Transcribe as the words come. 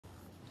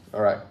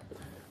All right.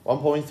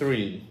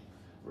 1.3,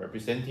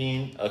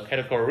 representing a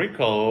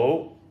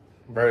categorical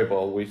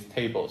variable with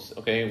tables.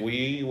 Okay,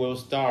 we will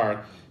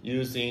start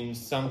using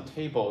some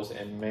tables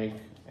and make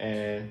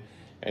and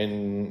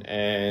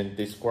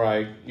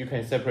describe. You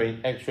can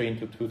separate actually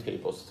into two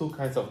tables, two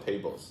kinds of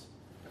tables.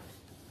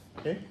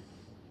 Okay.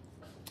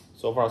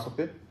 So far, so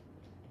good.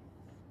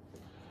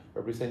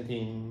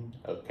 Representing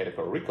a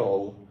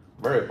categorical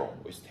variable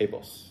with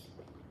tables.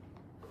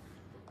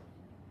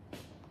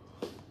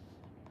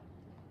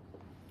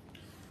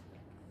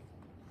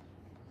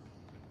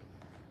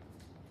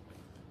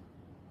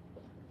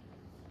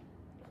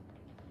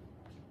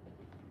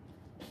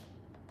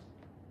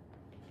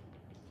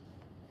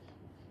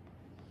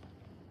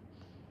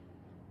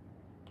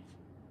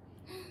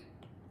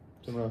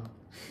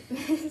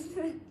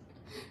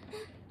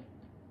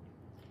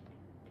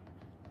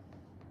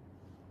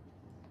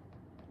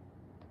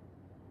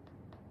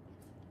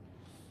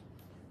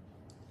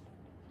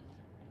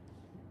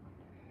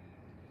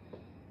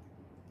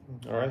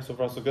 All right, so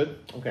far so good.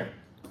 Okay,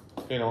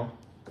 you know.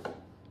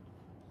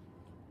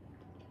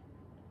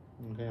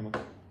 Okay,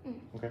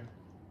 okay.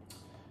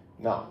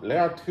 Now there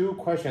are two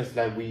questions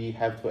that we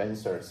have to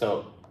answer.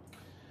 So,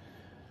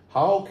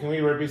 how can we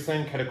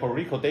represent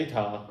categorical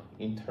data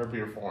in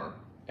tabular form?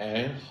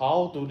 And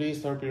how do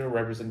these tabular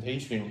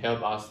representation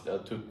help us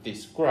to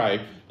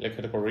describe the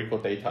categorical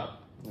data?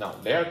 Now,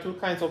 there are two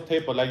kinds of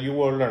table that you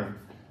will learn.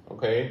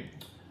 Okay,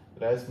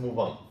 let's move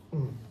on.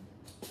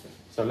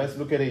 So let's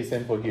look at the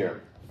example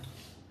here.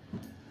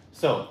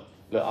 So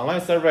the online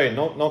survey,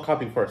 no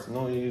copy first.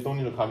 No, you don't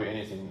need to copy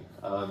anything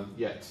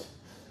yet.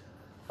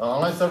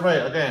 Online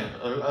survey, again,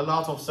 a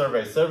lot of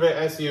surveys. Survey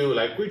asks you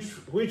like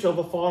which of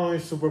the following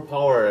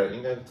superpower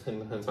应该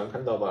很常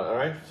看到吧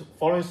alright?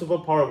 Following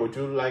superpower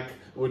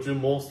would you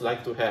most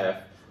like to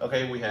have?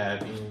 Okay, we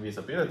have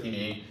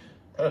invisibility,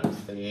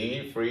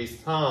 telepathy,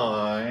 freeze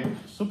time,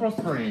 super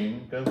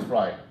strength, gun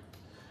flight.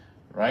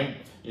 Right?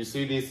 You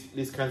see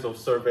these kinds of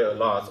survey a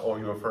lot, or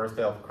your first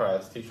day of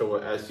class, teacher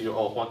will ask you,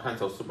 oh, what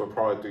kinds of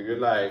superpower do you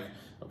like?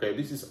 Okay,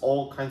 this is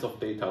all kinds of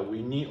data.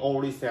 We need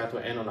all this data to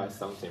analyze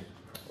something.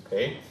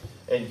 Okay,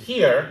 and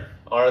here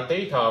are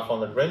data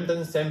from a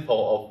random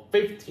sample of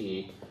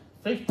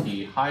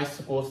 50 high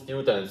school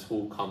students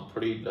who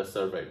complete the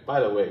survey.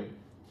 By the way,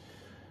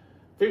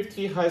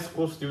 50 high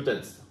school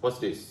students, what's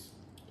this?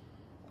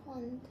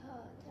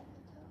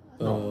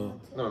 No.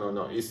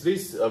 Is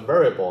this a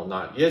variable?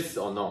 Not yes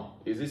or no?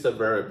 Is this a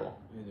variable?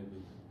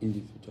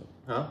 Individual.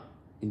 Huh?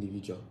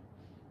 Individual.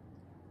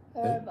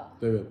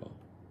 Variable.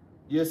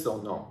 Yes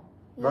or no?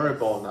 Yes.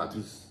 Variable or not?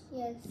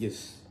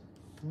 Yes.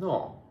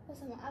 No. 为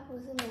什么啊不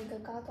是每个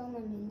高中的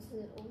名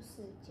字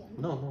50间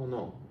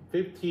No.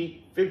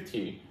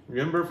 50.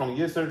 Remember from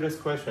yesterday's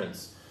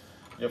questions?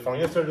 Yeah, from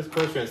yesterday's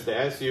questions, they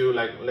ask you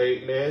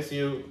they ask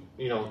you,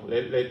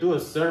 they do a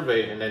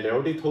survey and then they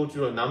already told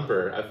you a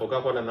number. I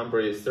forgot what the number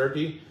is.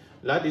 30.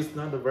 That is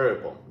not a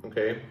variable.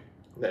 Okay,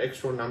 the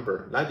actual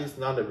number. That is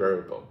not a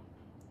variable.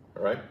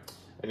 All right.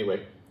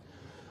 Anyway,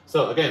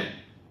 so again,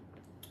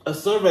 a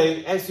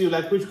survey asks you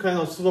like which kind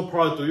of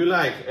superpower do you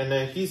like, and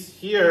then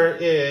here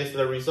is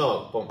the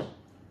result. Boom.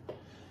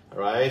 All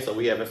right. So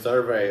we have a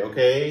survey.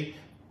 Okay,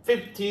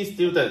 50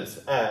 students.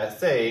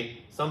 Say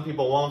some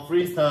people want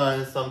freeze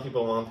time, some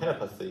people want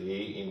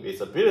telepathy,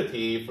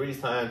 invisibility,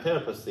 freeze time,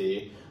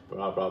 telepathy,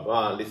 blah blah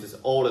blah. This is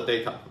all the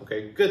data.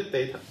 Okay, good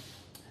data.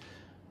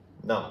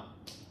 Now,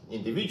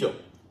 individual.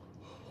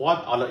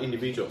 What are the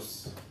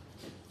individuals?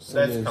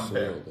 Let's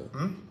compare.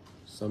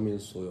 上面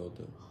所有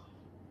的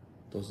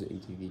都是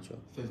individual.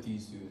 50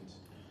 students.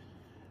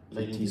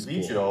 The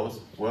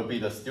individuals will be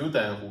the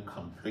student who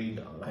complete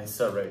the online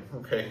survey.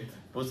 Okay,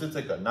 不是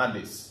这个 not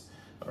this.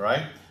 All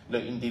right. The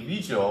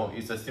individual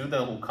is a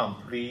student who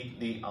complete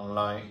the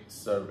online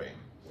survey.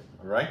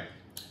 All right.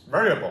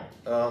 Variable.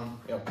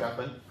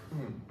 Captain.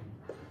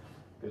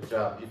 Good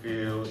job. If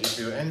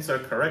you answer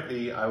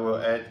correctly, I will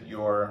add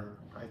your,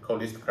 I call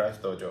this class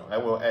dojo. I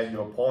will add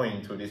your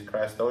point to this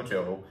class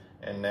dojo,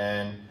 and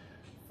then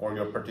for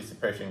your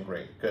participation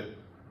grade. Good.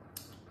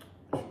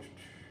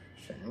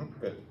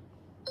 Good.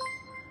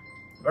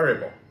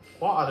 Variable.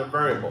 What are the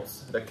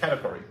variables? The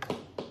category.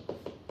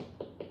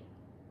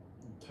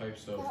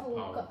 Types of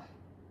power.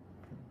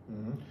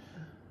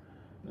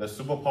 The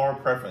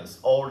superpower preference.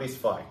 All these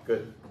 5.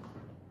 Good.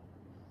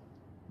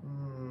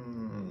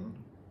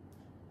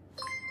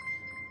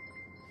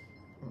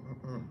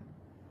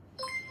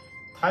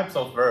 Types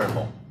of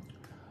variable.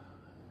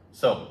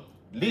 So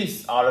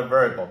these are the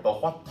variable,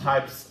 but what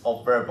types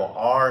of variable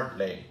are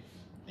they?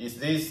 Is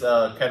this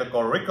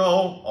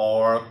categorical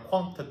or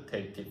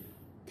quantitative?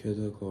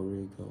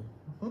 Categorical.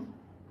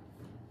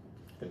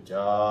 Good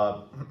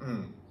job.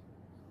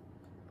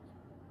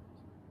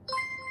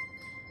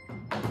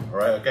 All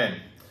right,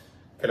 again,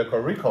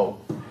 categorical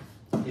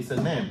is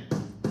a name.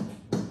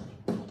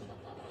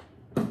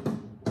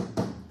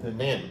 The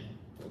name,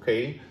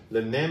 okay,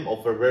 the name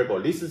of a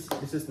variable. This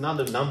is not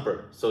a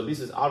number, so this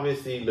is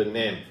obviously the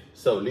name.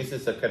 So this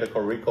is a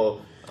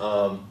categorical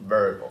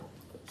variable.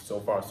 So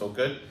far, so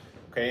good.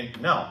 Okay,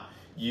 now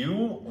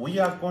we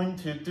are going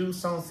to do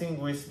something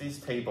with this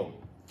table.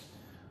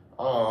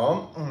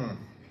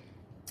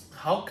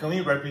 How can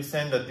we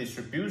represent the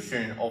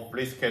distribution of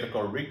this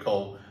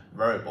categorical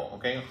variable?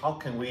 Okay, how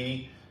can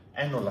we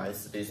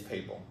analyze this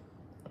table?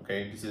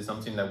 Okay, this is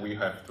something that we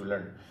have to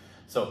learn.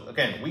 So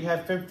again, we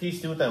have 50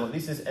 students.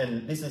 This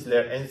is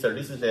their answer.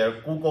 This is their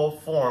Google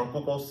form,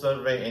 Google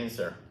survey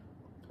answer.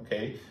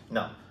 Okay,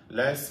 now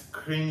let's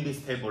clean this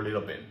table a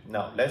little bit.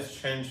 Now let's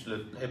change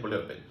the table a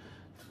little bit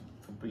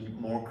to be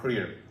more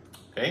clear.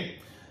 Okay.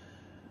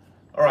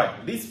 All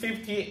right, these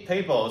 50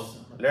 tables,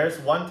 there's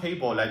one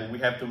table that we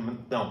have to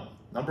know.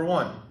 Number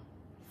one,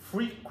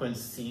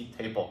 frequency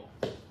table.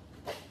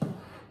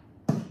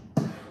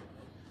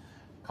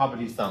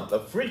 Copy this down. The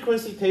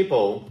frequency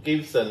table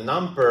gives the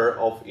number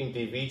of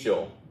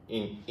individual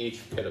in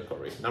each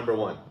category. Number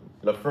one,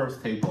 the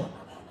first table.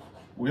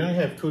 We only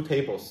have two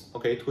tables,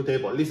 okay, two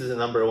tables. This is the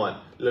number one,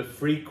 the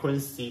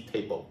frequency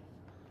table.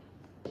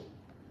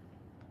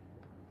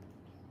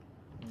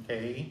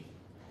 Okay.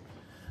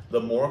 The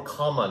more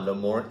common, the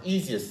more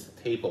easiest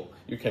table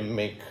you can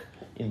make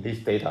in this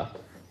data.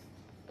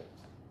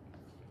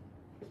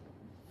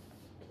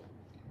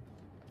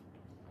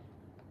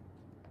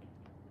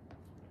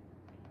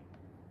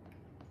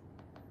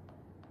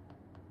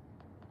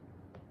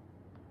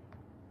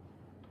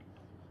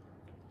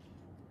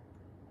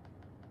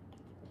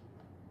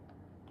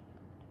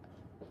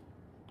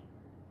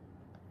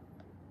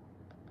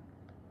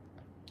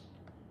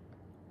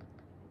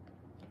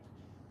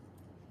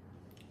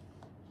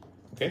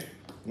 Okay,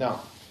 now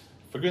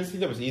frequency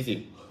table is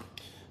easy,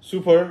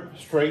 super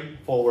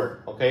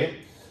straightforward. Okay,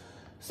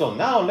 so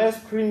now let's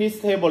clean this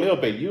table a little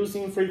bit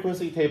using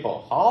frequency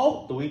table.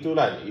 How do we do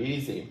that?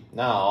 Easy.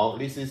 Now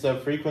this is a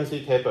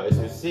frequency table. As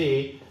you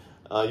see,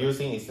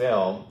 using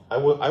Excel, I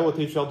will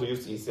teach you how to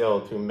use Excel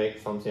to make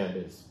something like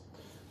this.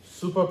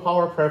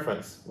 Superpower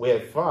preference. We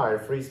have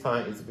 5. Freeze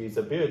time is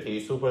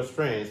visibility, super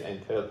strength,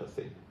 and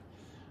telepathy.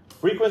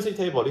 Frequency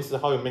table. This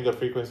is how you make a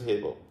frequency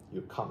table.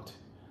 You count.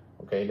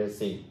 Okay, let's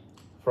see.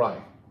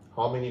 Fry.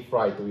 How many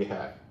fry do we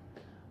have?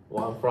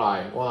 1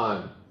 fry.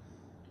 1,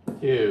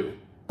 2,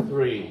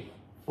 3,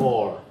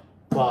 4,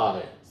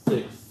 5,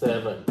 6,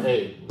 7,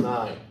 8,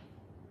 9.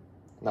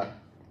 9.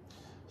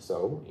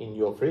 So in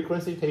your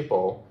frequency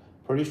table,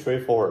 pretty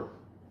straightforward.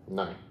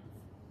 9.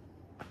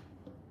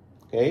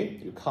 Okay,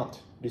 you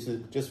count. This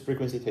is just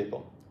frequency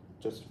table.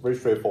 Just very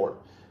straightforward.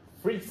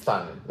 Freeze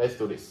time. Let's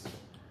do this.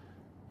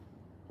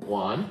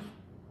 1,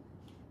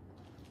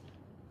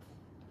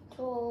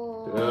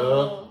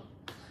 2,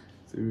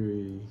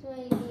 3,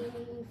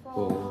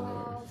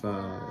 4,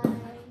 5,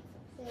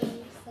 6,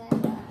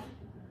 7,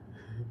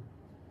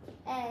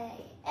 8,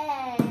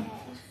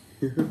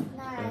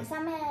 9，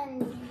上面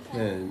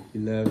 10,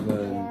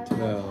 11,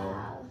 12,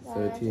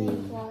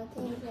 13,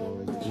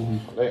 14.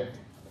 Okay,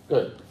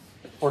 good.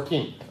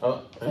 14.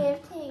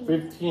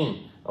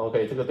 15.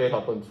 Okay, 这个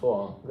data 不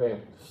错。Okay,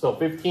 so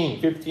 15.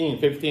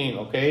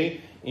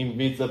 Okay,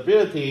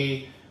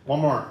 invisibility.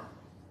 One more.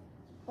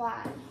 1。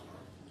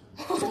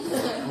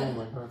 Oh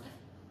my god.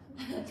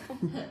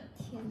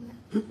 天哪！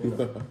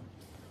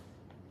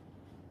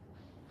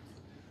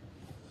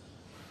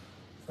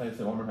再一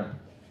次 one more time.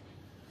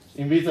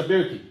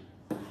 Invisibility.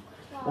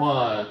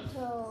 1,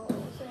 2,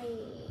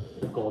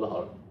 3, 勾的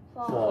好了。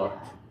 4,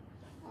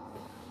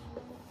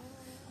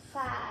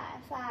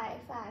 5，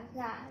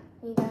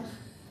你的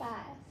 5,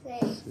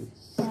 6,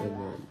 7,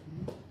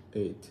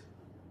 7，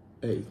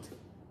 8.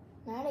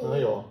 哪里？哪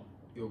有？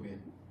右边，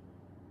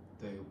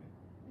对，右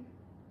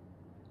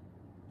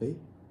哎，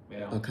边没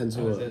有啊看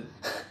错了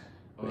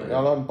不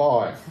要乱报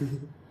哎。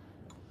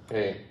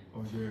Okay.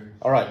 我觉得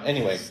All right.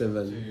 Anyway,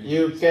 7.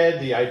 you get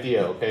the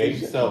idea. Okay.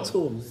 So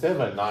错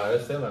 7哪来的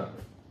 7？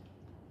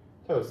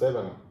它有 7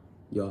啊。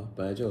有啊，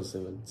本来就有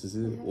 7，只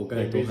是我刚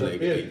才多看了一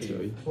个 8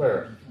 而已。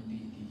 Where?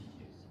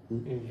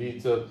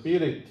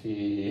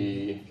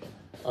 Invisibility.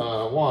 1,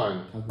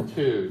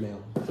 2, 没有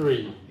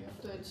 3,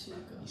 对，7个。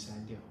你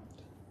删掉。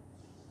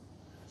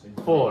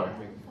 4,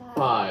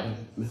 5,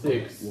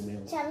 6. 我没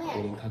有，下面我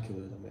连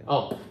calculator 都没有。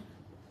 Oh.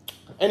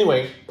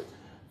 Anyway,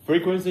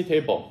 frequency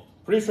table.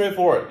 Pretty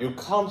straightforward. You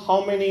count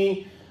how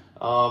many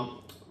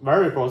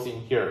variables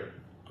in here.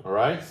 All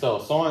right. So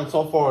on and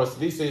so forth.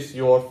 This is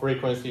your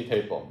frequency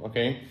table.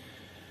 Okay.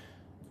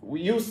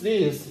 We use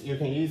this. You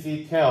can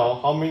easily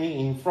tell how many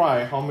in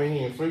fry, how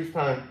many in freeze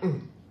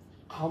time,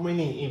 how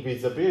many in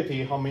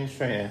visibility, how many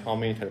strength, and how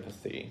many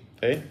telepathy.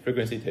 Okay.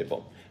 Frequency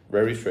table.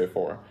 Very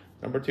straightforward.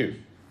 Number 2.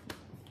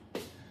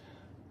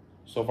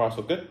 So far,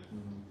 so good.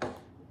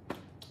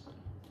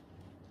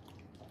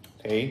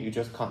 Okay, you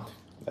just count.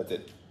 That's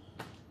it.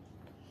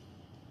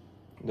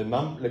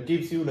 That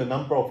gives you the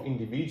number of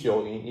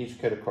individuals in each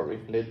category.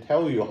 They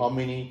tell you how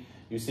many.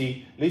 You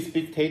see, this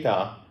big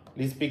data,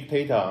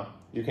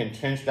 you can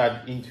change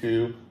that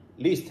into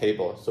list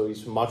table, so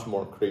it's much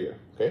more clear.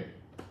 Okay.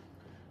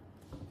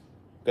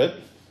 Good.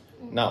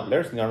 Now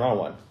there's another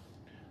one.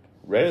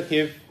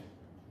 Relative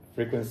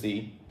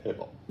frequency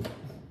table.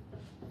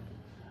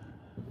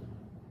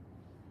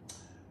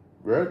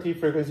 relative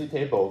frequency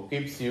table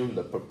gives you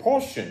the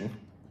proportion,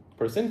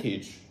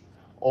 percentage,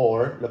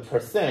 or the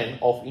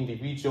percent of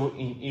individual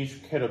in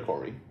each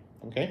category.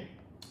 Okay,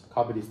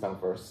 copy this down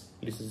first.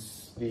 This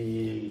is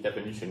the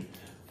definition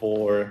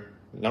for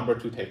number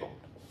 2 table.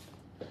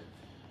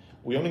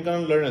 We're only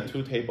gonna learn the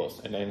 2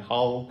 tables, and then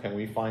how can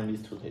we find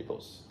these 2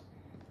 tables?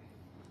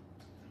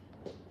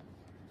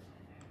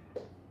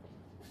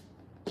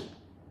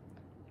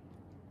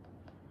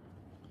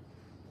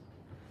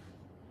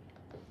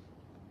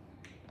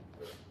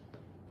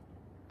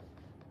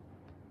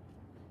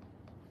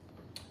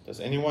 Does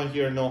anyone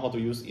here know how to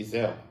use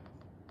Excel?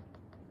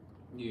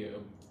 Yeah,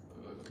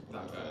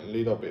 A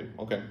little bit,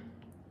 okay.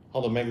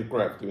 How to make a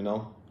graph, do you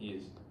know?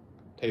 yes.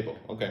 Table,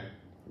 okay.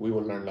 We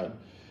will learn that.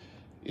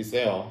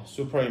 Excel,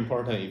 super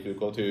important if you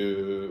go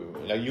to,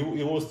 like you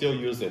will still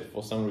use it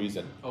for some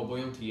reason. 哦，不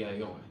用 TI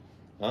用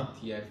哎。啊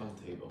TI 放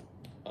table。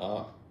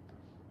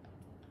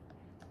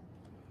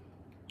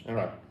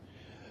 Alright.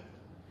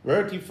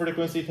 Relative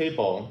frequency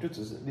table,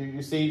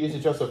 you see this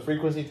is just a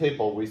frequency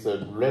table with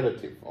a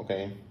relative,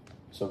 okay?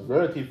 So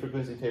relative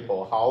frequency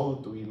table, how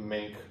do we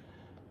make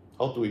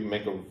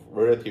a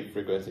relative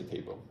frequency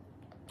table?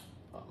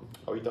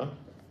 Are we done?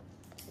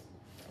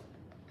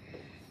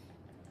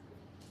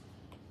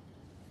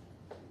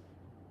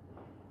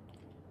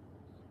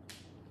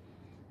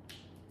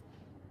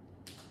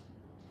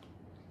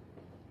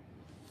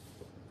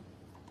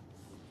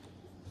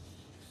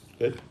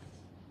 Good.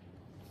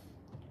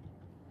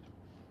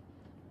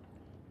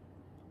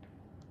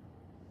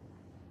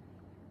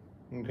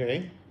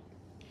 Okay.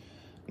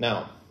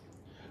 Now,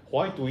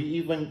 why do we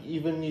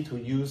even need to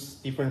use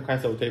different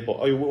kinds of table?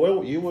 Oh,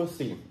 you will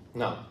see.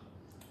 Now,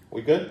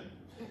 we good?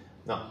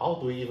 Now, how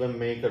do we even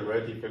make a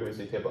relative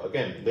frequency table?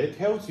 Again, they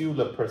tells you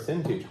the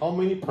percentage. How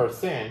many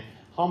percent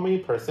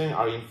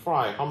are in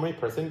fry? How many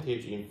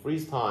percentage in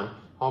freeze time?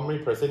 How many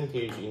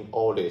percentage in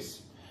all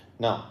this?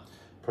 Now,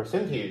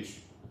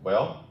 percentage.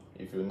 Well,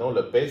 if you know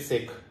the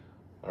basic,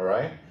 all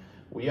right,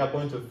 we are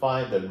going to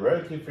find the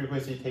relative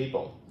frequency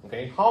table.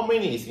 Okay, how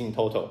many is in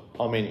total?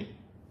 How many?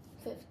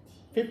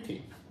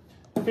 50.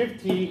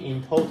 50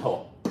 in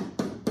total.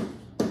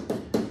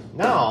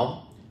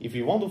 Now, if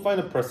you want to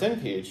find a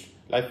percentage,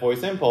 like for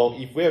example,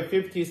 if we have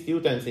 50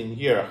 students in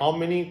here, how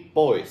many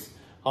boys,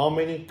 how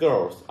many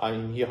girls are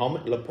in here? How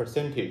much the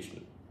percentage?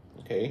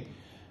 Okay,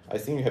 I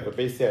think you have a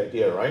basic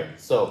idea, right?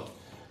 So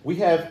we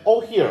have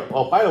all here.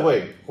 Oh, by the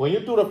way, when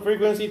you do the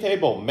frequency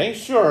table, make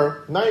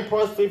sure 9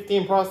 plus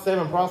 15 plus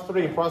 7 plus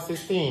 3 plus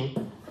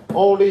 16,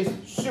 all this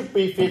should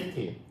be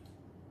 50.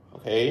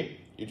 Okay,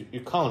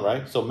 you count,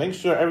 right? So make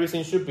sure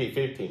everything should be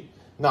 50.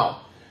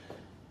 Now,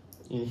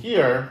 in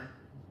here,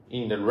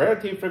 in the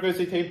relative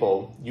frequency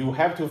table, you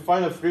have to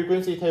find a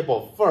frequency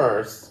table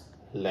first,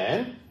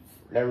 then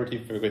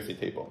relative frequency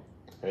table.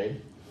 Okay,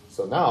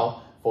 so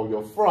now for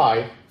your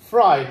fry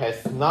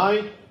has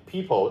 9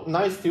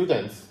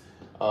 students.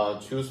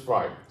 Choose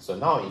fry. So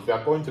now if you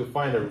are going to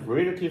find a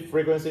relative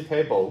frequency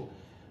table,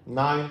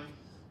 9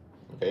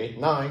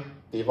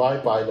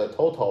 divided by the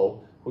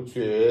total, which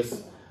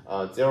is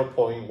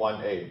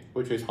 0.18,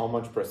 which is how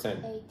much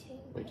percent?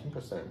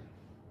 18%.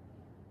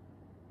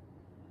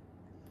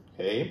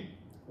 Okay,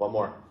 one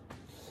more.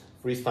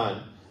 Freeze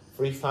time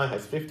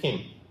has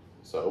 15.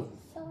 So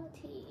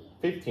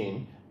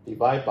 15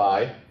 divided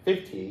by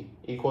 50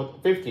 equal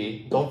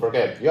 50. Don't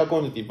forget, you are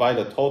going to divide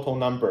the total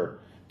number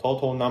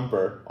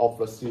of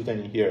the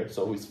student in here.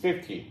 So it's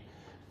 50.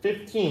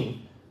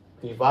 15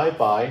 divided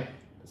by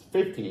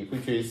 50,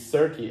 which is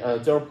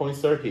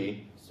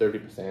 0.30,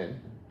 30%.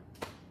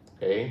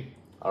 Okay,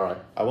 all right.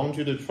 I want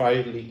you to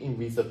try the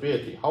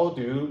invisibility.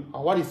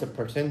 What is the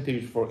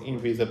percentage for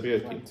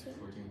invisibility?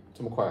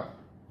 这么快啊?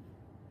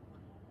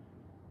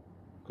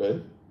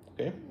 Good.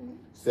 Okay.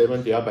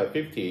 7 divided by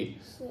 50.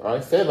 All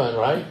right, 7,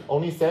 right?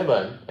 Only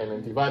 7, and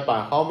then divide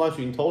by how much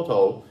in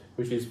total,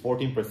 which is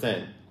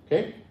 14%.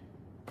 Okay.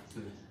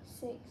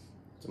 6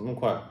怎么那么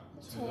快？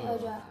乘以2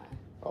就好了。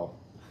Oh.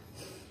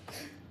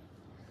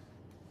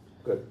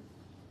 Good.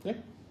 Yeah.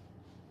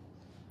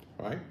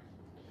 All right.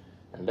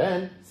 And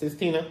then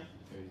 16.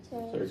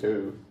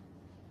 32.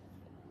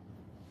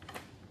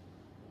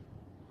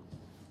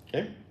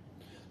 Okay.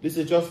 This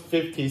is just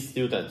 50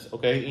 students.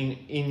 Okay.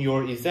 In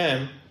your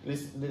exam,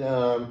 this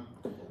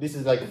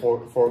is like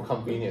for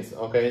convenience.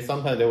 Okay.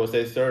 Sometimes they will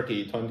say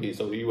 30, 20.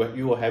 So you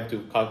will have to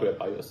calculate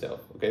by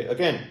yourself. Okay.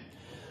 Again.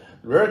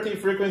 Relative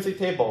frequency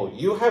table.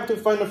 You have to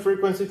find the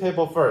frequency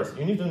table first.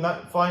 You need to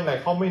not find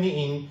like how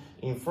many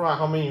in fry,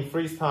 how many in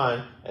freeze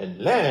time, and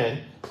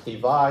then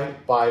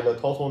divide by the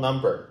total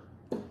number.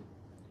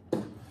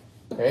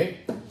 Okay,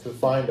 to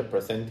find the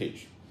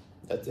percentage.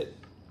 That's it.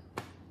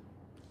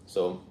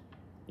 So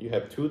you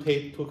have two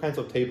kinds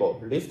of table: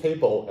 list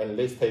table and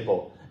list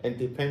table, and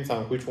depends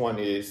on which one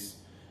is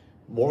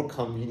more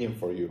convenient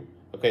for you.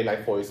 Okay,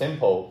 like for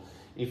example,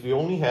 if you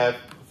only have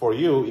for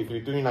you, if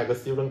you're doing like a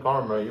student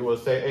government, you will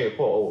say, hey,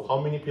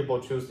 how many people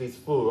choose this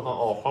food?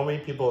 How many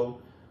people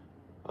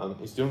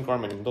student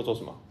government 你们都做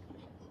什么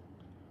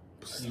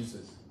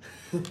 ？Users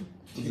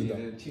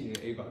去年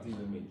A 把自己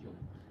的美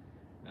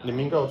用，你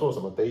们应该有做什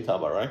么 data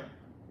吧 ，right？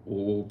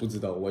我不知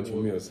道，完全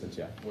没有参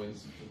加，我也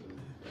是不知道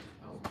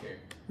I don't care。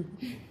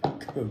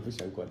根本不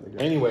想管那个。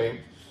 Anyway,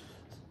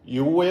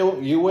 you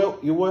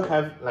will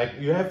have like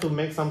you have to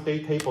make some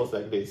data tables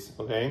like this,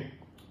 okay?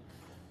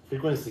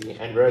 Frequency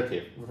and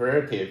relative.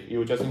 Relative,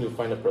 you just need to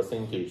find the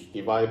percentage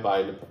divided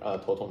by the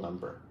total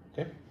number.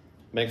 Okay,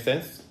 make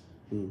sense?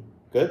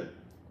 Good.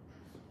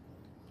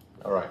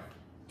 All right.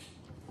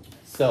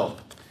 So,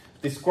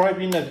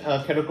 describing the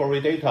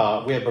category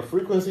data, we have a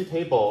frequency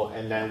table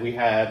and then we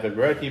have a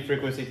relative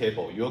frequency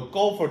table. Your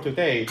goal for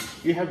today,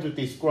 you have to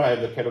describe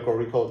the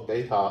categorical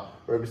data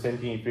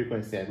representing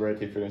frequency and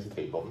relative frequency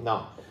table.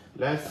 Now,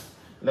 that's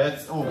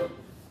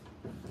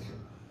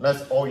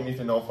all you need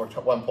to know for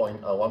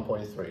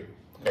 1.3.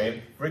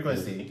 Okay,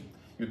 frequency,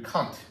 you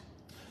count.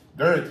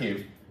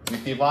 Relative, you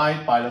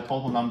divide by the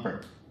total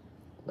number.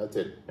 That's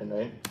it,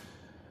 right?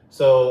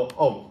 So,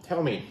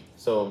 tell me.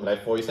 So,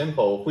 like for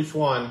example, which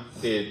one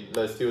did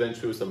the student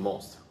choose the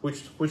most?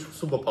 Which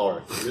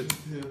superpower?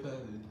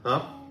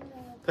 Huh?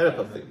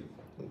 Telepathy.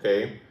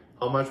 Okay.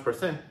 How much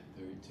percent?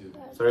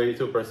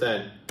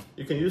 32%.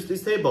 You can use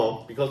this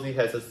table because it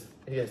has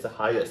the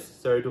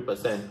highest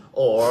 32%.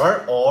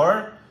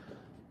 Or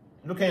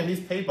looking at this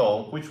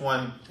table, which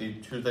one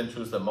did student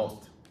choose the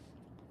most?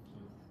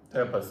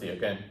 Telepathy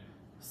again.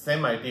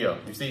 Same idea.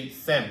 You see,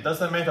 same.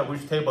 Doesn't matter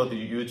which table do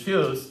you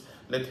choose.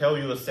 They tell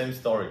you the same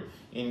story.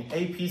 In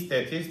AP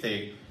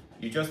Statistic,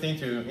 you just need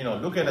to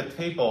look at the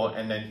table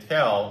and then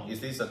tell is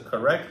this a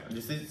correct?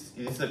 Is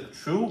this a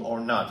true or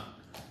not?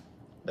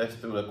 Let's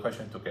do the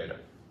question together.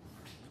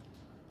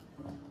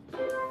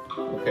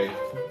 Okay.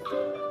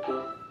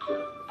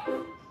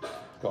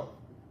 Go.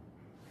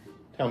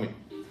 Tell me.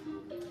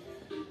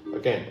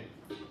 Again,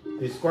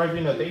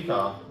 describing the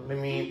data. Let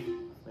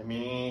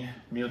me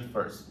mute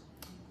first.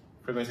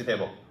 Frequency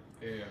table.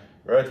 Yeah.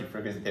 Relative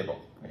frequency table.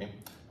 Okay.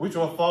 Which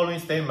of the following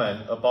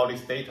statement about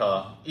this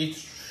data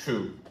is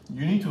true?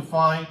 You need to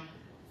find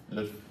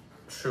the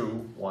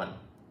true one.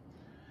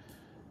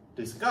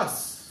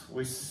 Discuss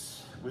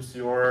with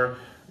your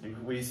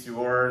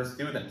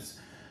students,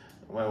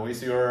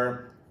 with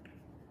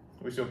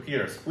your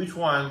peers. Which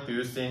one do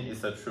you think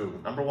is the true?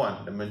 Number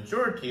one, the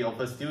majority of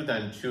the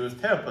students choose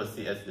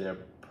telepathy as their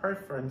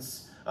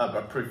preference,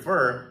 but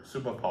prefer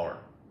superpower.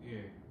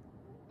 Yeah.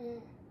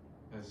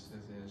 That's the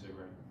answer,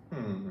 right?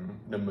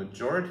 The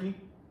majority.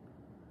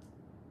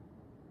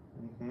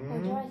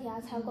 Majority 要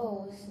超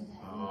过50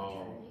才是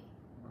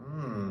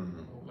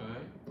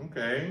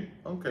majority。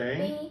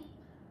 Okay. B.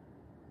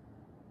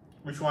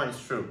 Which one is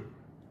true?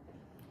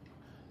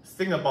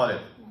 Think about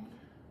it.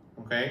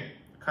 Okay.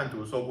 看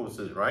图说故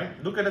事, right?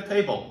 Look at the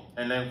table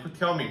and then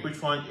tell me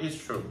which one is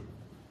true.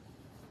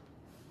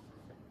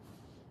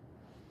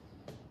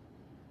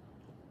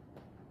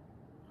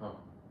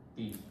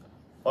 B.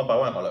 100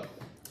万好了.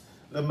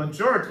 The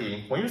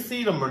majority, when you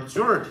see the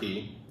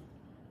majority,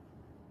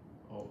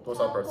 多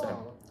少 percent?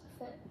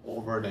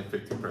 Over than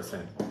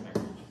 50%.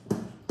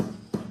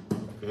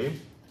 Okay.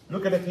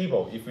 Look at the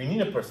table. If we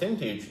need a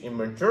percentage in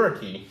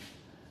majority,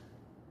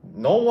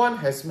 no one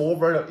is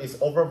over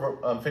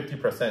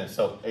 50%,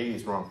 so A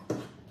is wrong.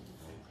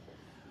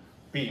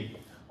 B.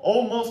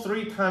 Almost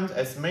 3 times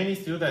as many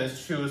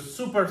students choose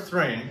super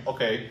strength,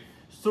 okay,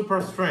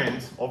 super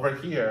strength over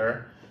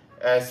here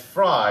as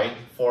Fry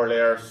for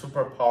their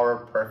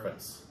superpower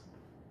preference.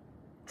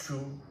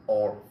 True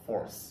or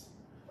false?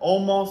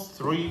 Almost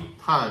 3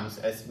 times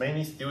as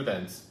many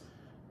students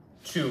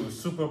choose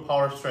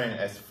superpower strength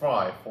as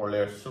Fry for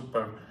their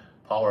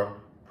superpower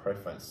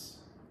preference.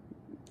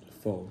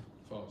 False.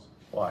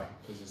 Why?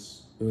 Because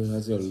it's 因为它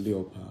只有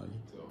6%而已。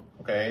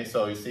 Okay,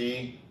 so you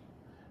see,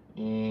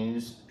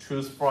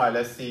 choose Fry.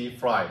 Let's see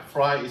Fry.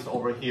 Fry is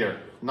over here.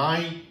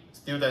 9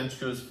 students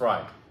choose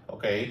Fry.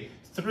 Okay,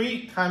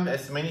 3 times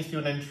as many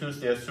students choose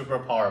their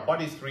superpower. What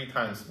does 3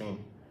 times mean?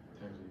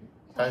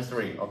 Times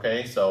 3.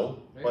 Okay, so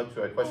what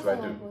should I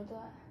do? 不对，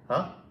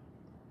 Huh?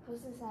 不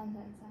是3乘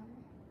3。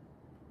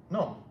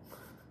 No.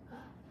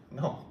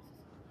 No.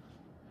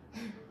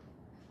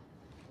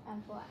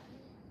 不然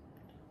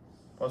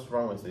What's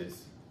wrong with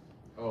this?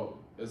 Oh,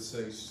 it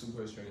says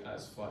super strength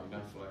as fly,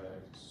 not fly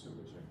as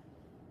super strength.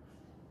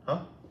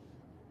 Huh?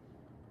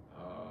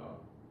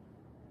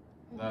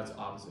 That's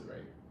opposite,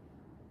 right?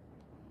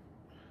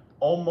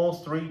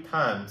 Almost 3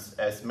 times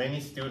as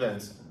many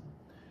students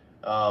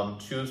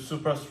choose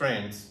super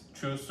strength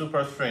or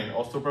super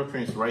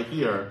strength right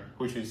here,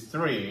 which is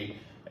 3,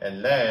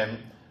 and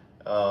then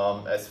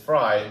as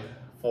Fry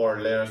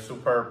for their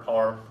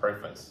superpower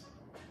preference.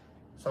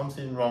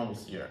 Something wrong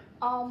is here.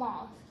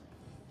 almost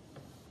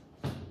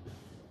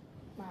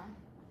吗？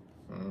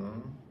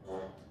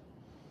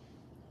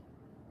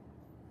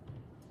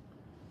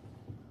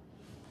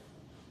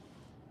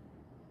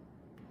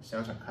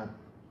想想看.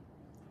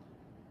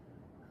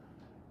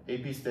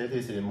 AP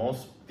Statistics, the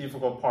most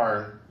difficult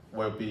part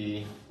will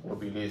be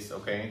this,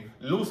 okay?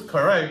 Looks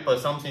correct, but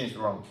something is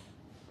wrong.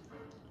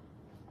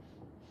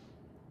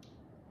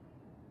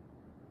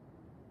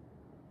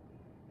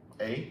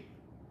 A,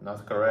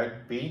 not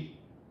correct. B,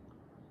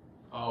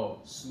 Oh,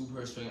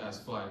 superstring as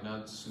fly,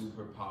 not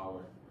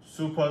superpower.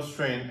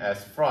 Superstring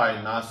as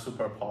fly, not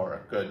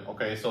superpower. Good.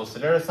 Okay, so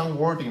there is some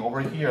wording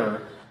over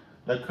here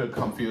that could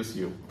confuse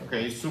you.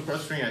 Okay,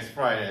 superstring as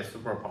fly as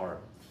superpower.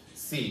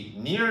 C.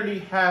 Nearly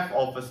half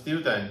of the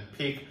students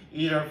pick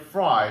either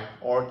fly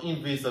or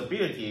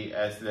invisibility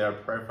as their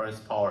preference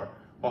power.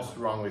 What's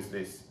wrong with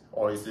this?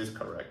 Or is this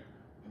correct?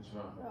 It's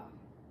wrong.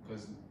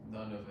 Because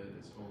none of it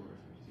is over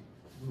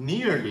 50.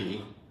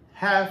 Nearly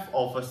half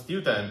of a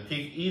student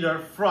pick either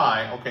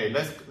fly. Okay,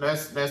 let's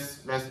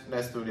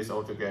do this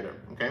all together.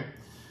 Okay.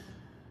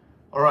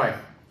 All right.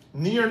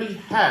 Nearly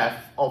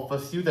half of a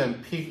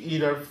student pick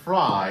either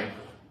fly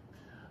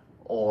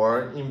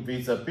or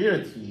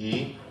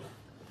invisibility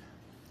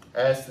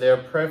as their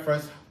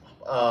preference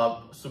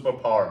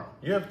superpower.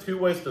 You have two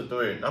ways to do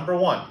it. Number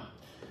one,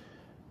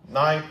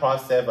 9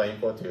 plus 7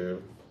 equal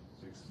to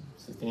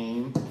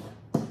 16.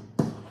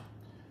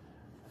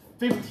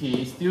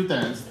 50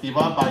 students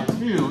divided by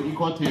 2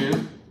 equal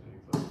to,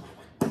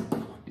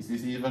 is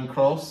this even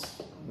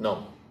close?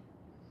 No.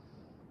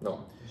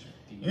 No.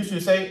 You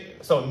should say,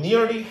 so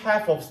nearly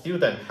half of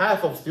student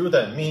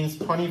means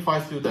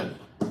 25 students.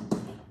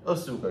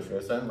 25个学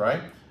生,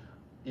 right?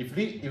 If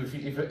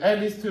you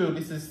add these two,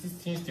 this is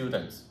 16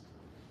 students.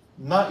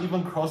 Not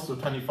even close to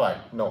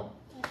 25, no.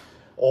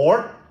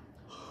 Or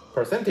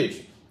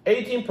percentage,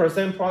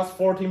 18% plus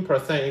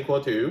 14%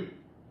 equal to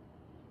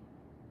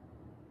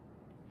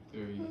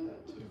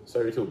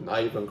 32,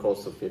 not even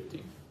close to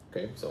 50.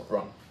 Okay, so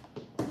wrong.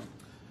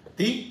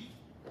 D,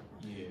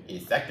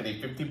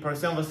 exactly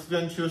 50% of the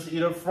students choose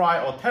either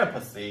fly or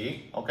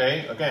telepathy.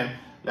 Okay, again,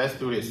 let's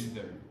do this.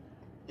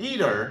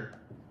 Either.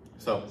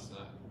 So,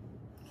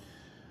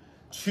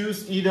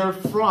 choose either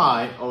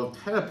fly or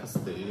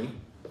telepathy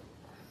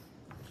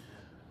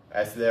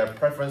as their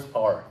preference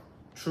power.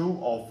 True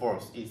or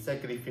false?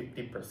 Exactly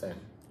 50%.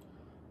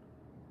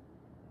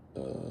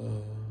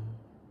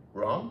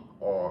 Wrong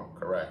or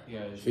correct?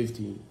 Yeah,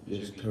 50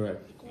 is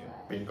correct. Yeah.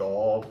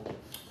 Bingo.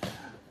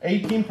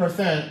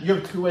 18%, you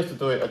have two ways to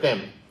do it.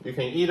 Again, you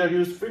can either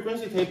use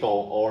frequency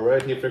table or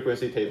relative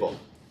frequency table.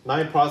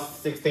 9 plus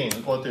 16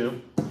 equal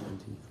to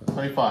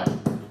 25.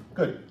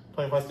 Good,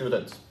 25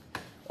 students.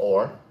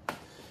 Or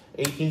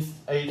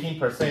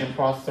 18%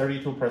 plus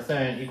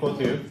 32% equal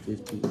to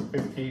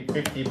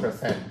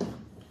 50%.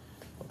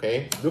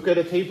 Okay, look at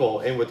the table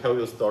and we'll tell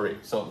you a story.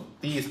 So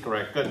D is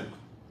correct, good.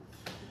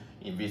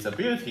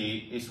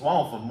 Invisibility is one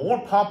of the more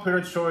popular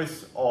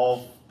choice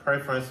of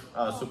preference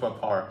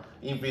superpower.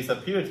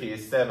 Invisibility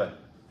is 7,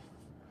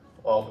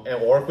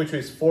 or which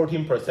is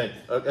 14%.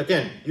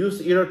 Again,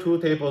 use either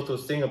two tables to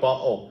think about,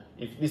 oh,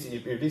 if this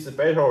is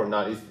better or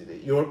not. It's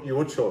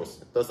your choice.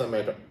 It doesn't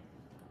matter.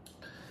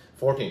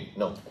 14,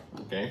 no.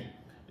 Okay,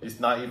 it's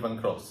not even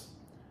close.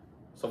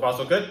 So far,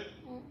 so good.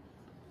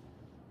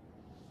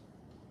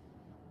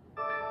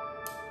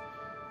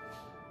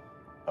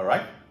 All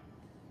right.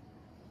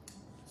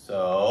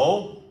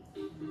 So,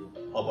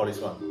 how about this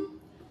one?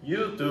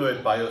 You do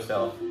it by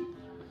yourself.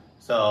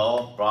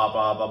 So, blah,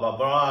 blah, blah, blah,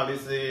 blah.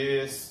 This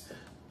is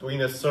doing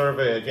the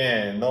survey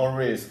again. No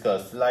risk,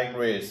 slight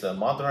risk,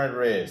 moderate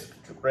risk,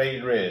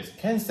 great risk.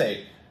 Can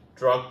say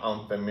drug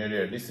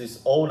unfamiliar. This is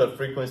all the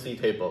frequency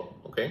table.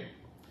 Okay?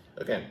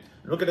 Again,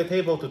 look at the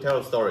table to tell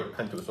a story.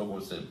 看图说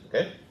故事.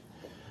 Okay?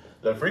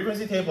 The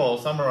frequency table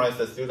summarizes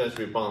the student's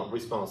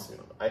response.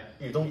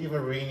 You don't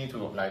even really need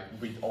to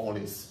read all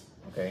this.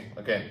 Okay,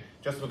 again,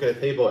 just look at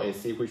the table and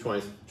see which one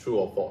is true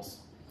or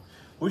false.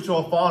 Which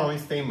of the following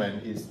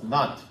statement is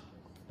not,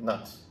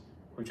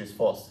 which is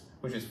false,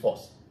 which is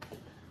false.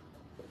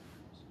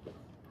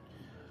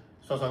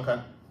 算算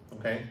看,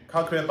 okay,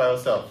 calculate by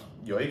yourself.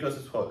 有一个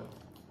是错的.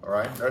 All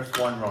right, there's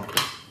one wrong.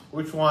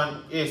 Which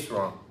one is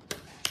wrong?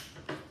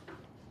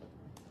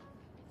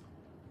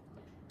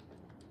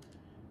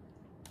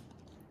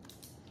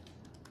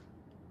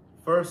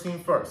 First thing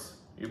first,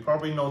 you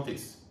probably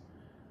notice.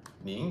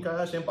 你应该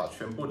要先把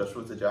全部的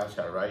数字加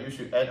起来, right? You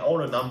should add all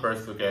the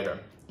numbers together.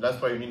 That's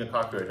why you need a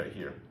calculator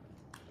here.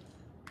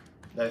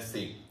 Let's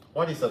see.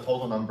 What is the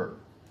total number?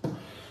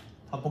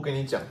 他不跟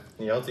你讲，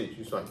你要自己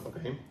去算,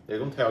 okay? They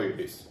don't tell you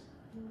this.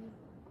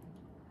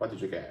 What did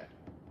you get?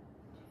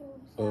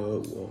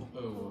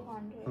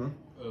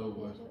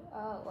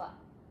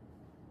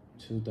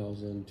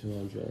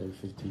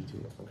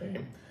 2252.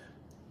 Okay.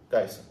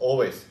 Guys,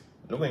 always,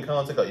 如果你看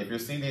到这个, if you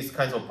see these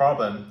kinds of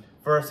problem,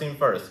 first thing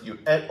first, you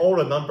add all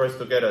the numbers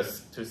together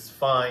to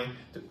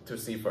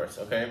see first,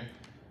 okay?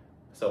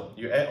 So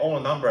you add all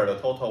the numbers, the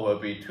total will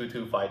be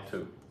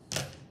 2252.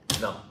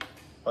 Now,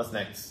 what's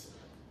next?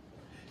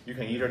 You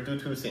can either do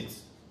two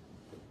things.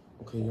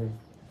 我可以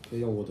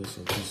用我的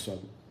手机算，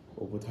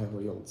我不太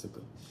会用这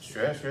个。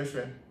学。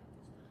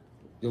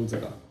用这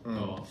个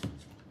啊？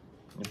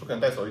你不可能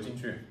带手机进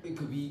去。 It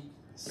could be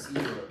C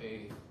or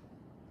A,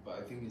 but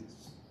I think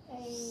it's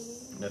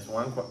That's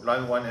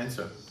one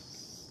answer.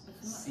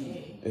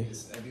 C. I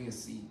think it's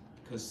C,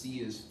 because C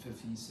is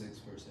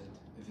 56%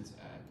 if it's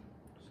add.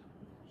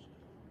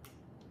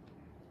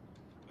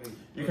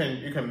 You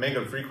can make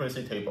a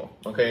frequency table,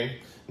 okay?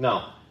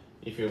 Now,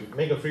 if you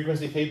make a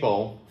frequency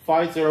table,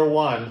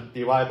 501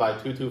 divided by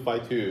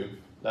 2252,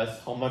 that's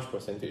how much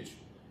percentage?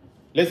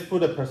 Let's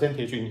put a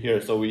percentage in here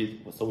so we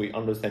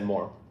understand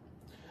more.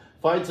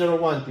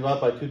 501 divided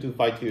by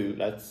 2252,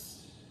 that's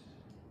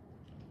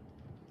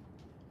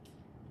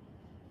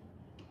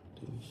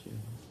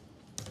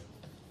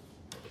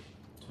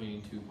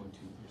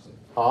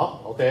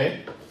 22.2%.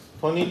 okay.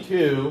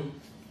 22%,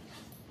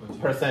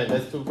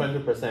 that's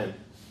 2.2%.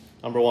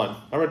 Number one.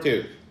 Number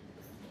two.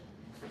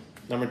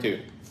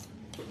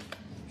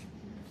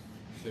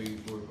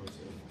 34%.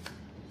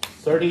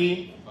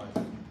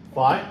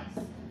 35?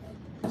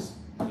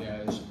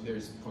 Yeah,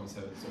 there's 0.7.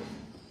 So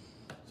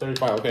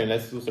 35, okay,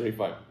 let's do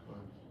 35.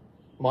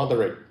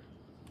 Moderate.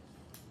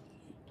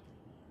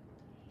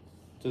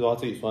 这个要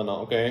自己算了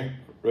okay.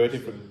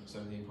 Relative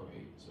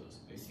 17.8, so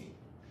it's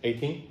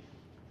 18?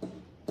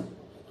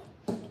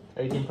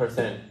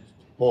 18%.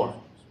 More.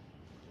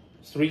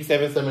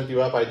 377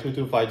 divided by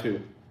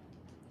 2252.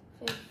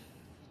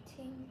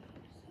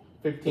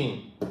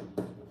 15.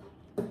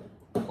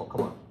 Oh,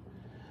 come on.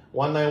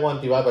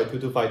 191 divided by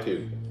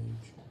 2252.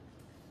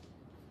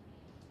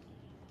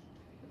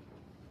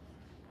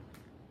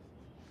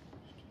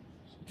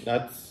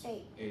 That's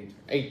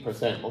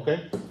 8%,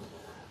 okay?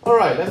 All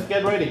right, let's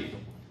get ready.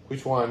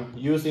 Which one?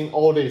 Using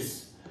all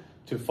this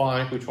to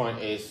find which one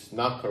is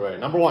not correct.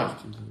 Number one,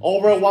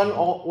 over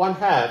one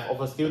half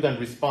of a student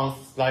responds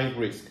slight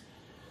risk.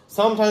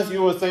 Sometimes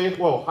you will say,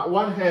 well,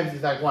 one half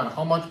is like what?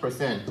 How much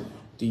percent?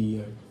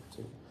 30%,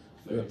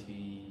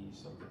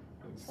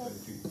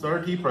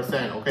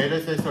 okay,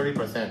 let's say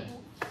 30%.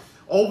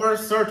 Over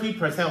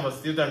 30% of a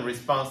student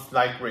responds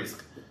slight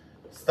risk.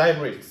 Slight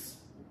risks.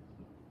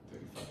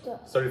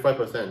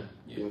 35%.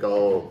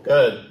 Bingo.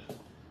 Good.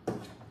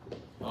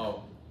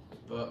 Oh,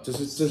 but 这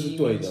是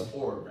对的。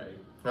 or right?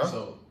 Huh?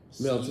 So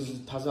没有，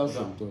他是要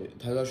选对，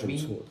他是要选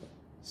错的。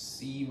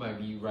 C might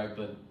be right,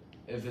 but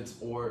if it's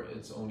or,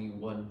 it's only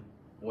one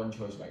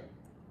choice, right?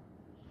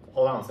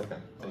 Hold on a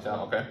second. 等一下,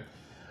 okay.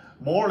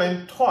 More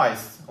than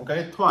twice,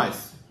 okay,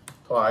 twice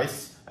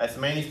as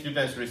many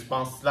students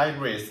respond slight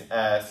risk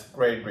as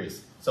great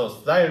risk. So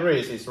slight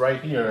risk is right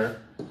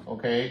here,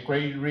 okay.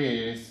 Great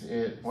risk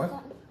is what?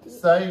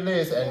 Slight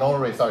risk and no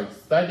risk. Sorry,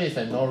 slight risk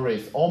and no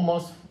risk.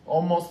 Almost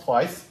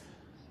twice.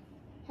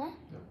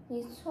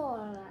 你错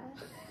了啦。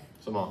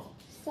什么？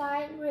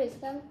 Side risk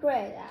跟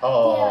grade 啊，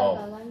哦第二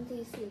个跟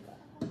第四个，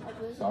而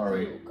不是第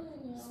Sorry. 五个。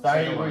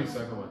 Slight Second risk.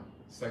 one.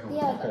 第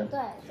二个 Okay. 对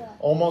对。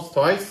 Almost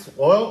twice.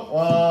 Well,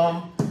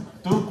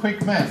 do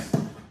quick math.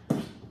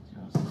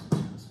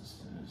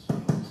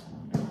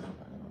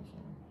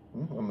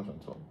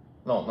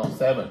 No,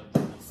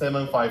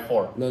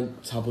 754. 那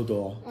差不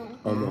多啊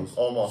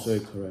Almost. 所以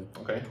correct。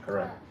 Okay,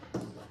 correct.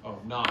 Oh,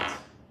 not.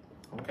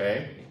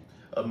 Okay.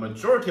 A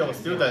majority of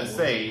students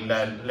say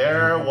that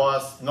there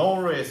was no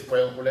risk.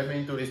 Well, let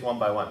me do this one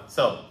by one.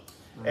 So,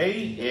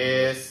 A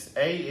is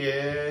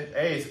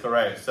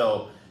correct.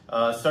 So,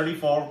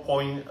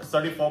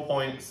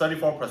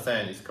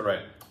 34% is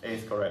correct. A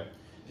is correct.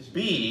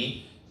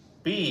 B,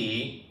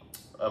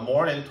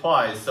 more than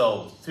twice.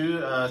 So,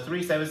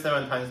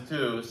 377 times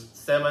 2,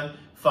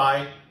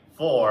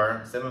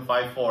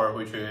 754,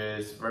 which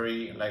is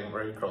very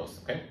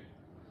close. Okay.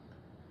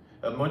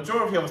 A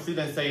majority of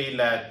students say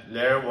that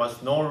there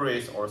was no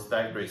risk or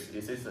slight risk.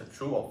 Is this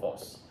true or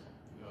false?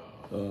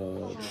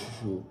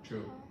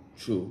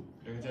 True.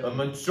 A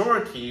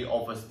majority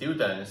of a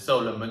student,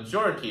 so the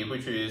majority,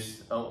 which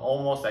is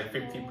almost like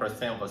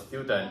 50% of a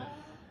student,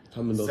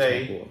 他们都超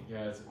say, 过。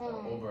 Yeah, it's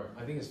over.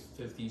 I think it's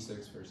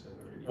 56%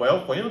 already.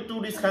 well, when you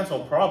do this kind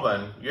of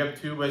problem, you have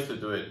two ways to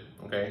do it.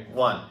 Okay,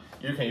 one,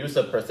 you can use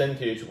a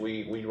percentage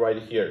we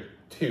write here.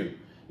 Two,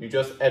 you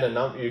just add a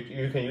number.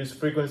 You can use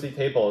frequency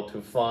table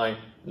to find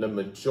the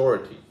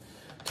majority.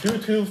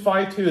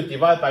 2252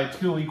 divided by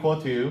 2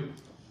 equal to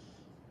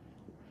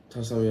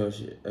它上面要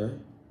写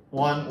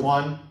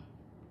 1,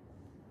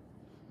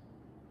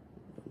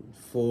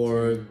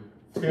 4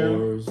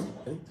 2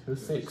 4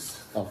 6.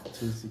 哦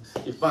 26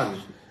 一半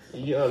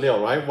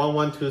126, right?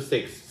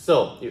 1126.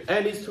 So you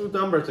add these two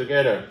numbers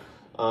together.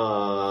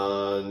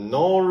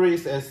 No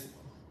risk,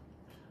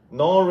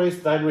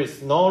 slight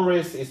risk. No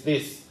risk is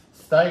this.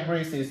 Slight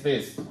risk is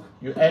this.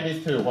 You add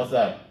these two. What's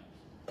that?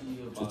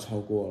 就超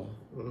过了。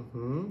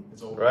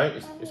 It's over. Right?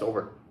 It's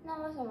over. 那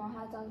为什么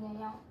它中间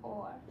用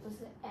or 不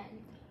是 and？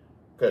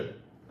 Good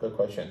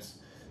questions.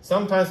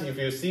 Sometimes if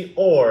you see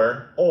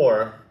or,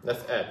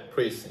 let's add.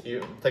 Please,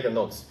 you take a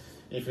note.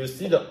 If you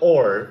see the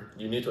or,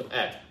 you need to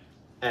add.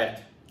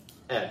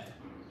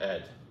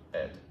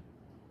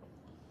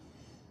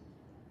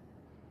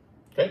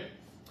 Okay.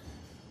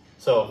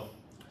 So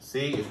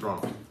C is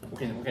wrong. We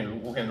can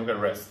look at the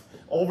rest.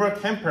 Over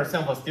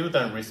 10% of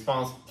student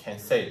response can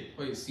say.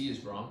 Wait, C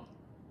is wrong?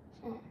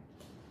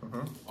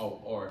 Oh,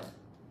 or.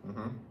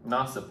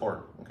 Not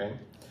support. Okay.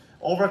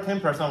 Over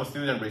 10% of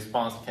student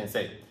response can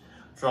say.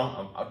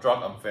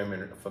 Drug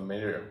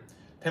unfamiliar.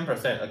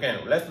 10%.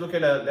 Again, let's look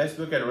at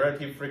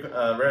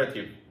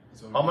relative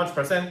How much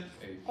percent?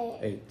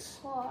 8.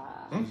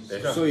 等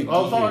一下。所以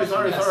Oh, sorry.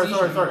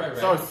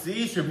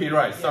 C should be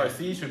right. Sorry,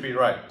 C should be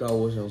right. 但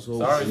我想说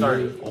Sorry.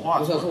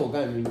 我想说我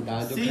刚才明明答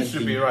案就 C 看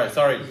should D be right.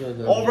 Sorry. 对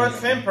对 Over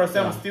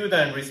 10% of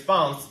student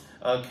response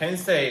can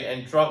say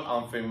and drop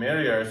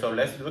unfamiliar. So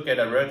let's look at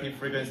the relative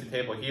frequency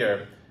table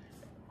here.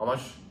 How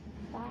much?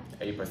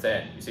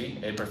 8%. You see,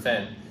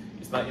 8%.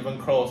 It's not even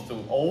close to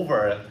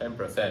over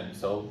 10%.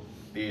 So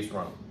D is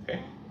wrong. Okay.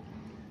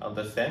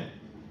 Understand?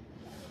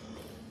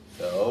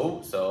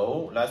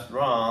 So let's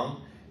run.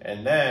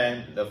 And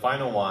then the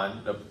final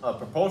one, the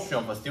proportion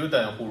of a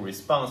student who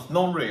responds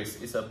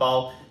non-risk is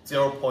about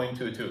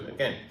 0.22.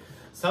 Again,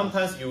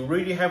 sometimes you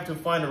really have to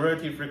find the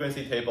relative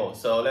frequency table.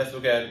 So let's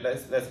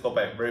go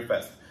back very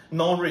fast.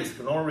 Non-risk.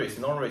 How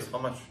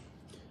much?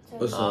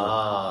 22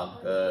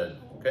 good.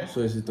 Okay.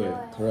 所以是对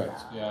correct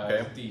Yeah,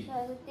 Okay. D.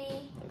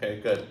 Okay,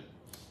 good.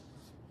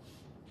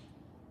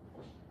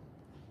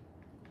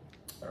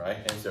 All right,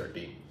 answer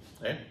D.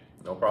 Okay,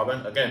 no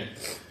problem. Again,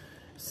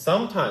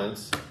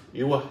 sometimes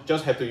you will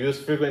just have to use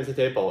frequency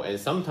table and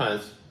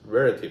sometimes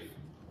relative.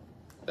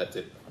 That's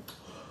it.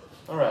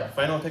 All right,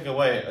 final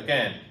takeaway.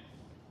 Again,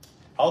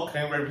 how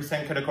can we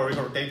represent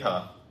categorical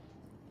data?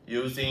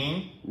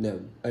 Using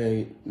nem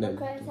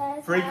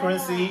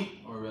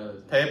frequency Or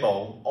relative.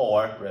 table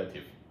or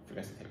relative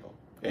frequency table.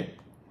 Okay.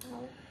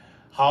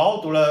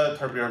 How do the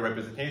tabular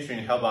representation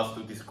help us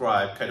to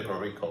describe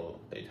categorical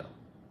data?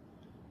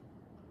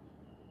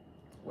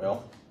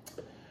 Well,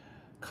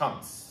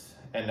 counts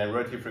and a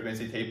relative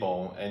frequency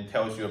table and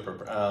tells you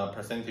a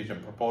percentage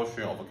and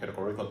proportion of a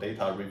categorical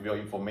data reveal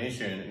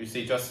information. You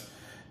see, just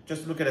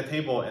look at the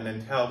table and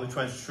then tell which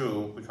one is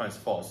true, which one is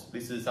false.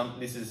 This is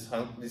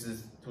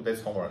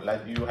today's homework.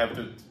 Like you have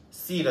to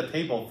see the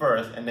table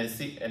first and then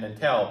see and then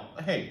tell,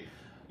 hey,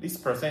 this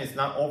percent is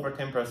not over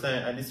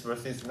 10% and this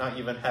percent is not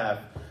even half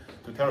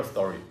to tell a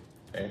story.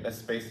 Okay,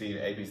 that's basically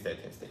the AP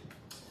statistic.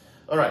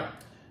 All right.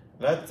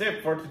 That's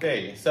it for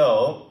today.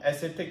 So,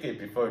 as a ticket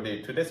before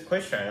today's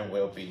question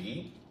will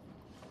be,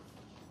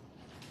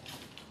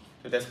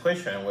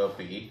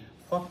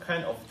 what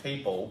kind of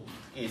table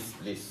is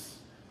this?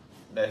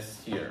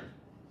 That's here.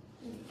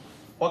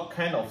 What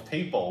kind of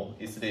table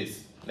is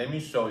this? Let me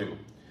show you.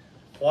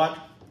 What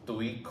do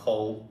we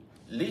call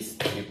this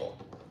table?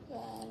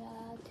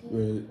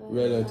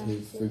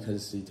 relative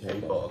frequency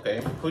table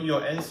Okay, put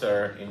your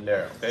answer in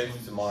there. Okay,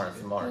 smart.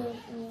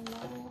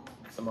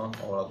 什么？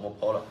我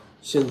抛了。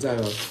现在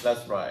吗？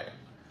 That's right.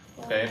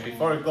 Okay,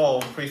 before we go,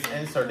 please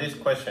answer these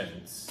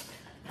questions.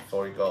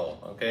 Before we go,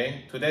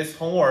 okay? Today's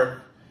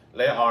homework,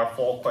 there are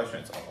 4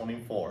 questions, only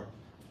 4.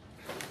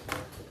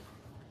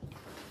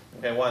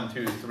 Okay, 1,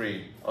 2,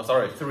 3. Oh,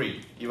 sorry,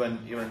 3. Even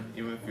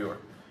fewer.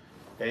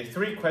 Okay,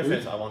 3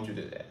 questions I want you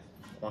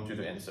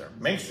to answer.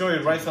 Make sure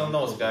you write some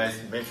notes, guys.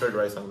 Make sure you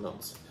write some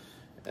notes.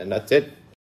 And that's it.